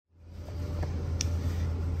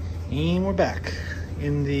And we're back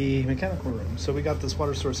in the mechanical room. So we got this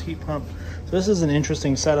water source heat pump. So this is an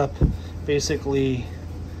interesting setup. Basically,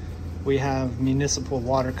 we have municipal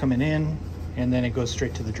water coming in and then it goes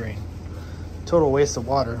straight to the drain. Total waste of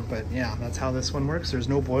water, but yeah, that's how this one works. There's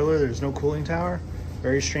no boiler, there's no cooling tower.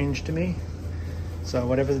 Very strange to me. So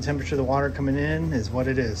whatever the temperature of the water coming in is what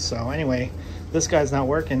it is. So anyway, this guy's not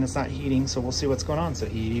working, it's not heating, so we'll see what's going on. So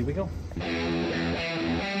here we go.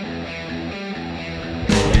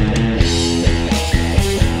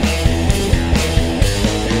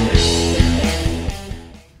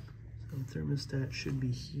 Thermostat should be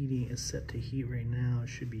heating, is set to heat right now. It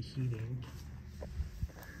should be heating.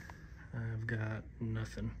 I've got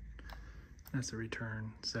nothing. That's a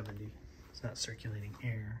return 70. It's not circulating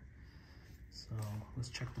air. So let's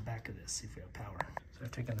check the back of this, see if we have power. So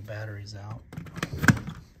I've taken the batteries out.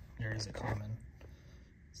 There is a common.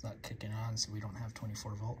 It's not kicking on, so we don't have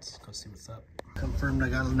 24 volts. Go see what's up. Confirmed I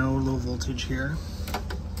got no low voltage here. So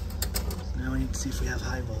now we need to see if we have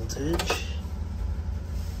high voltage.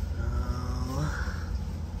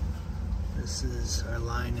 This is our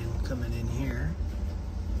line coming in here.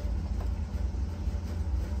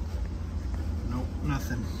 Nope,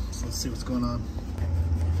 nothing. So let's see what's going on.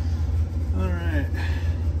 All right.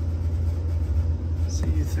 See,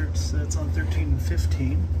 it's on 13 and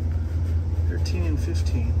 15. 13 and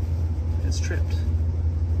 15. It's tripped.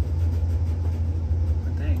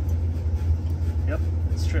 Oh, dang. Yep,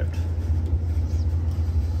 it's tripped.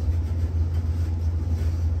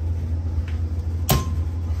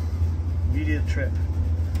 Immediate trip.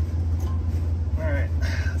 All right,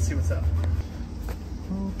 let's see what's up.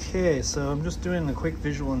 Okay, so I'm just doing a quick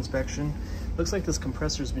visual inspection. Looks like this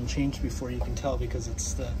compressor's been changed before. You can tell because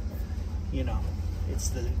it's the, you know, it's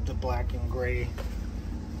the black and gray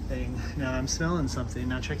thing. Now I'm smelling something.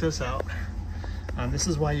 Now check this out. This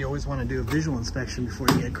is why you always want to do a visual inspection before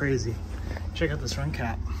you get crazy. Check out this run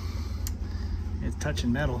cap. It's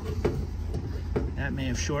touching metal. That may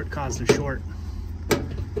have caused a short.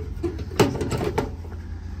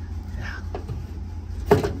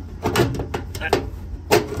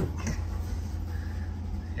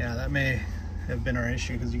 Yeah, that may have been our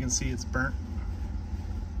issue because you can see it's burnt.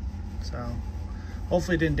 So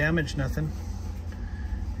hopefully it didn't damage nothing.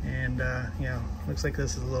 And yeah, looks like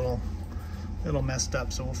this is a little messed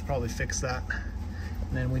up, so we'll probably fix that.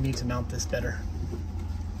 And then we need to mount this better.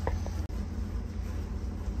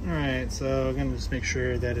 All right, so I'm gonna just make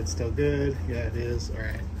sure that it's still good. Yeah, it is. All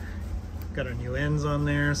right. Got our new ends on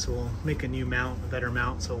there, so we'll make a new mount, a better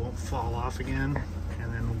mount, so it won't fall off again,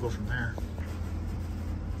 and then we'll go from there.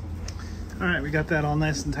 All right, we got that all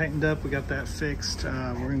nice and tightened up. We got that fixed.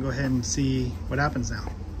 We're gonna go ahead and see what happens now.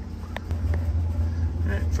 All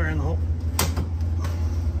right, fire in the hole.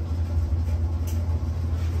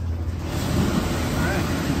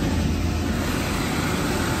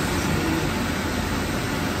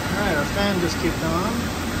 All right, our fan just kicked on.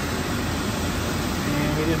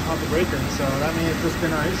 And we didn't pop the breaker, so that may have just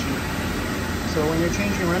been our issue. So when you're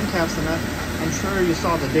changing run caps and that, I'm sure you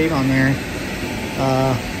saw the date on there.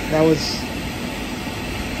 That was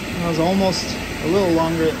almost a little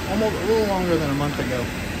longer than a month ago.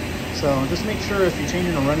 So just make sure if you're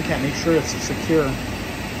changing a run cap, make sure it's secure,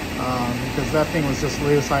 because that thing was just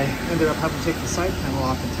loose. I ended up having to take the side panel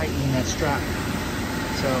off and tightening that strap.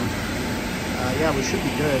 So yeah, we should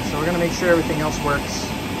be good. So we're gonna make sure everything else works,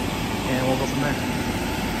 and we'll go from there.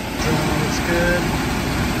 Looks good.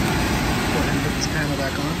 Go ahead and put this panel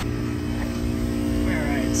back on.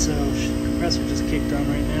 Alright, so compressor just kicked on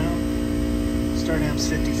right now. Start amp's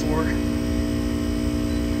 54. Run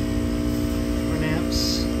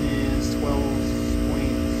amps is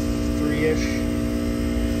 12.3-ish.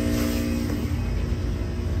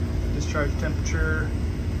 Discharge temperature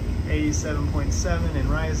 87.7 and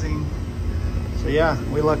rising. So yeah,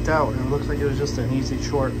 we lucked out, and it looks like it was just an easy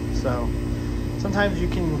short. So sometimes you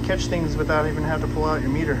can catch things without even having to pull out your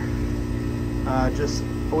meter. Just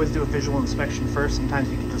always do a visual inspection first. Sometimes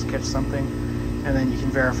you can just catch something, and then you can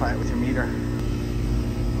verify it with your meter.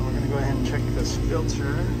 We're gonna go ahead and check this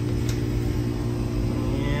filter.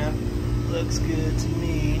 Yeah, looks good to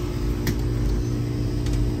me.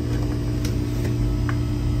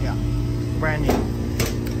 Yeah, brand new.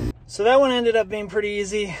 So that one ended up being pretty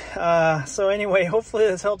easy. So anyway, hopefully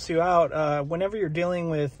this helps you out. Whenever you're dealing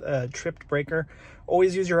with a tripped breaker,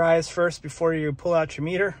 always use your eyes first before you pull out your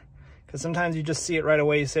meter, because sometimes you just see it right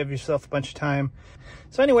away. You save yourself a bunch of time.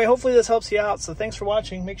 So anyway, hopefully this helps you out. So thanks for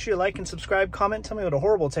watching. Make sure you like and subscribe, comment, tell me what a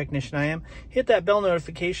horrible technician I am. Hit that bell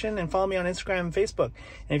notification and follow me on Instagram and Facebook.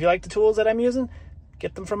 And if you like the tools that I'm using,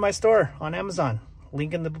 get them from my store on Amazon.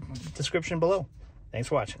 Link in the description below. Thanks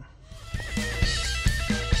for watching.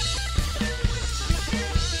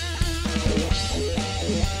 for you.